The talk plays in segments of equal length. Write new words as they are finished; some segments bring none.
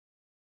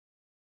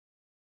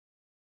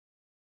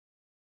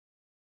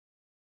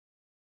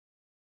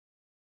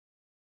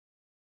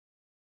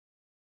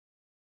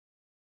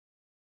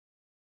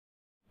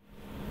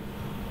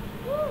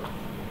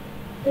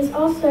This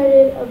all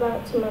started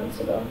about 2 months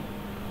ago.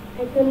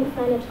 I couldn't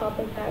find a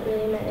topic that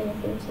really meant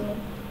anything to me.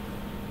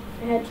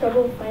 I had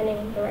trouble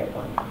finding the right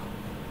one.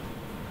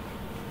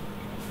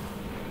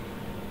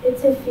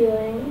 It's a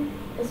feeling,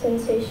 a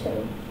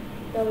sensation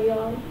that we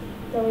all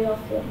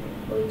feel,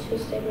 but we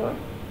choose to ignore.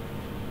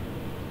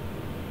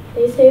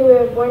 They say we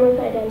are born with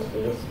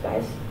identities,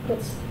 but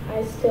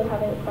I still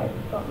haven't quite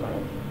got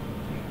mine.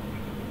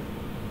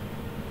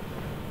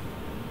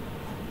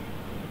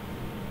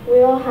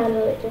 We all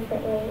handle it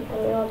differently,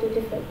 and we all do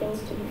different things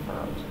to be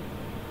found.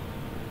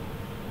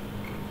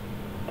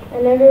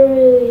 It's never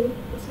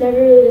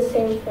really the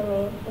same for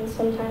me, and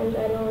sometimes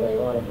I don't really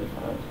want to be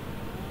found.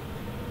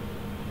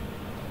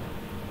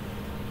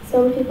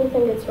 Some people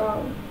think it's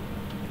wrong.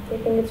 They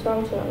think it's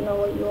wrong to not know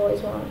what you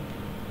always want.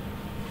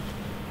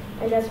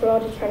 I guess we're all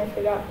just trying to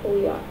figure out who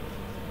we are.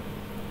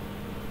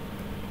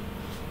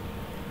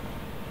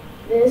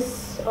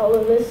 All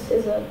of this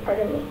is a part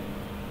of me.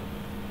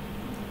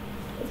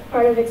 It's a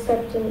part of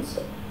acceptance.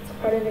 It's a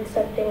part of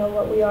accepting of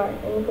what we are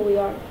and who we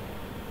are.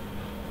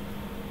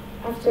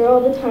 After all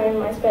the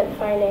time I spent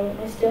finding,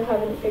 I still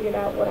haven't figured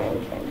out what I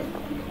am trying to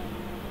find.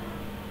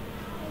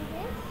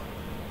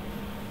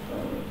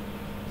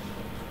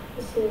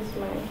 This is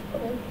my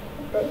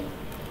approach.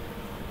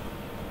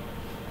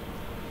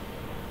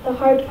 The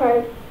hard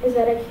part is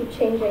that I keep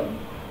changing.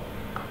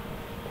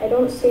 I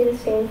don't stay the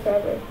same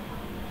forever.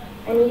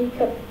 I need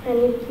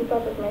to keep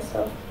up with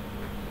myself.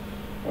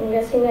 I'm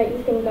guessing that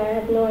you think that I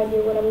have no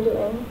idea what I'm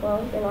doing.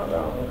 Well, you're not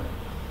wrong.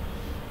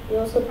 You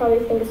also probably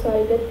think it's not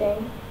a good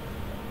thing.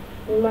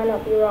 You might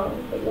not be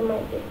wrong, but you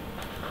might be.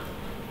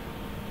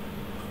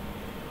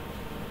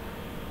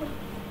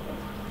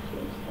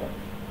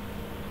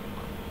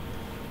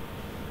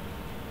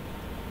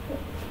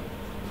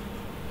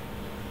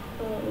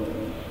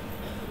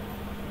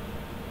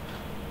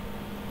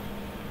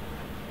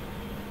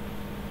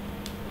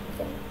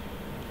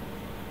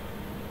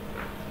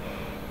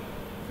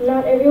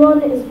 Not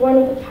everyone is born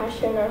with a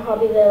passion or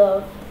hobby they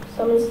love.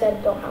 Some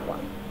instead don't have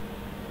one.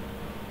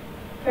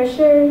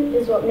 Pressure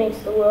is what makes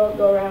the world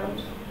go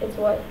round. It's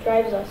what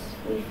drives us.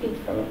 We feed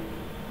from it.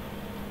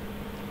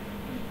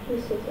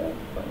 This is a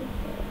one.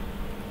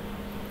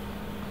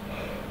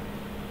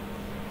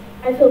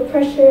 I feel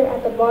pressure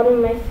at the bottom of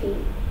my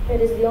feet. It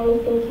is the only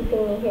thing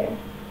keeping me here.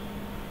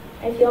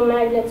 I feel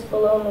magnets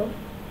below me.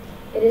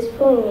 It is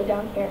pulling me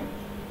down here.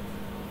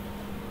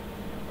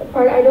 The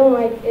part I don't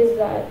like is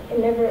that it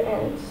never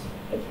ends.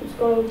 It keeps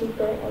going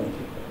deeper and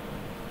deeper.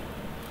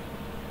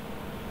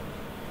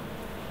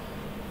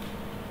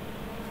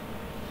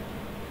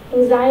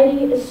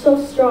 Anxiety is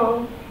so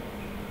strong,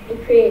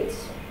 it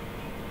creates.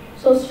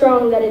 So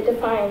strong that it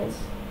defines.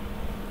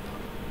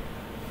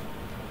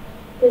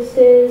 This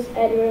is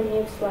Edward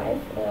Muke's life.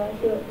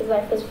 His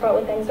life was fraught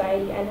with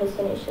anxiety and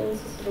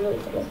hallucinations. This is a really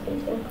famous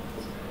painting.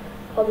 It's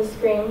called The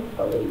Scream.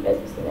 Probably you guys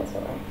have seen that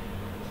somewhere.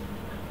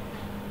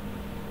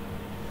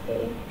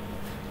 Okay,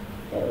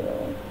 there we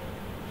go.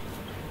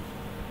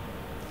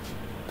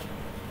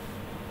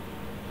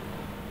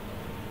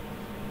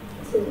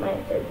 This is my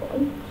third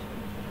one.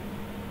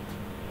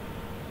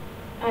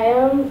 I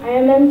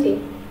am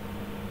empty,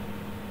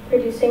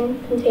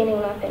 producing,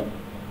 containing nothing.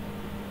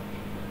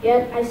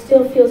 Yet I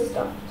still feel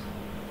stuffed.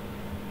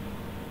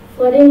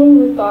 Flooding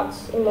with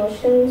thoughts,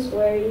 emotions,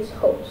 worries,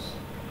 hopes.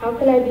 How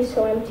can I be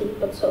so empty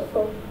but so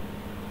full?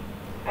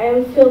 I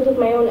am filled with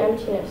my own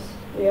emptiness.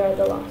 We are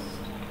the lost.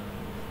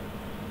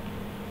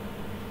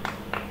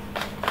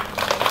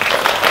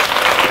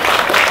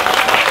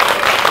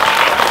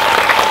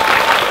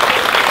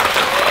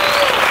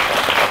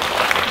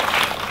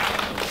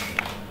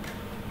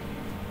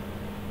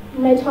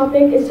 My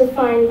topic is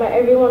defined by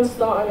everyone's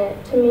thought on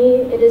it. To me,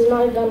 it is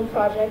not a done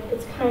project.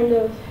 It's kind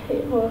of,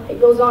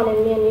 it goes on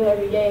in me and you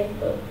every day,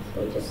 but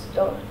we just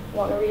don't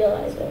want to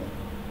realize it.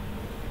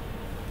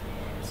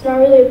 It's not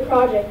really a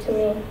project to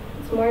me.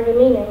 It's more of a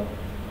meaning.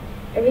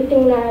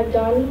 Everything that I've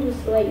done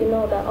is to let you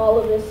know that all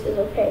of this is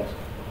okay.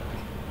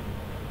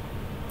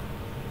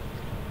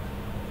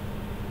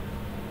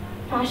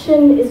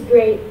 Passion is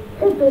great.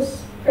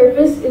 Purpose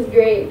is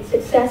great.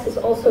 Success is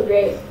also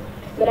great.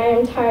 But I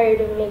am tired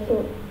of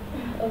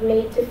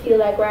made to feel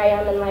like where I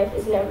am in life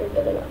is never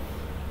good enough.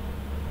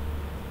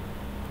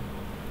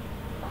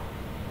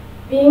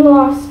 Being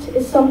lost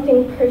is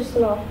something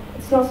personal.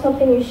 It's not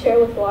something you share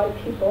with a lot of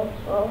people.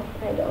 Well,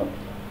 I don't.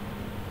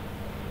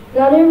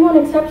 Not everyone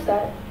accepts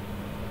that.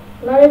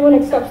 Not everyone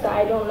accepts that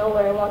I don't know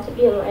where I want to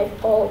be in life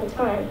all the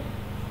time.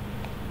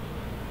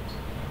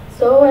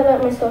 So I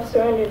let myself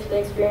surrender to the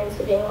experience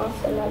of being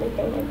lost, and that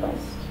became my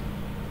quest.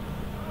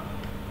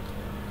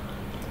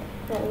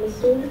 And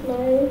this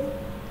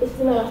is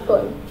my last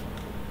poem.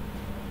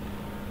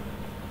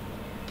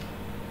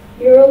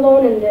 You're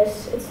alone in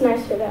this. It's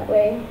nicer that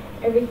way.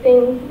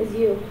 Everything is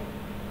you.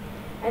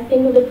 I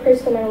think of the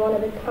person I want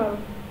to become.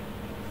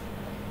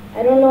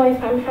 I don't know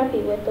if I'm happy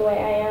with the way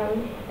I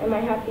am. Am I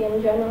happy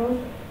in general?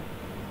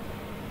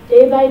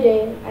 Day by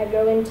day, I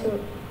grow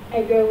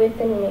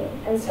within me,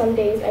 and some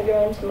days I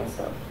grow into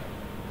myself.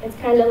 It's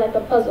kind of like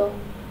a puzzle.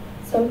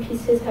 some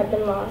pieces have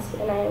been lost,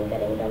 and I am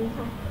getting them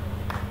back.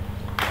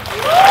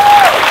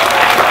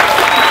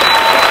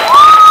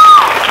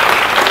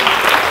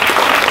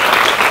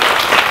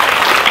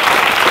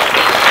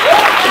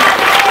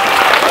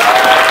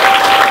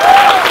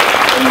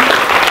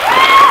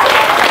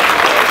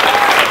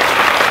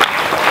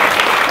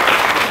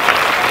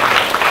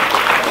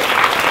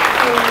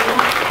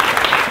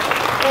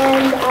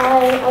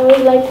 I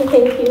would like to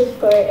thank you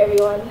for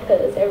everyone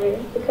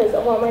because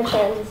all my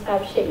friends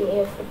have shaped me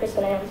as the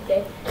person I am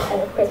today,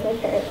 and of course my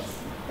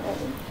parents.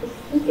 Just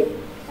thank you.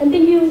 And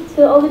thank you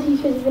to all the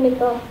teachers,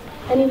 Vinica,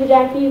 and Eva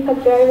Jackie,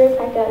 Puck Driver,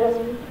 Pack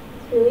Adam.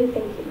 Really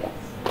thank you guys.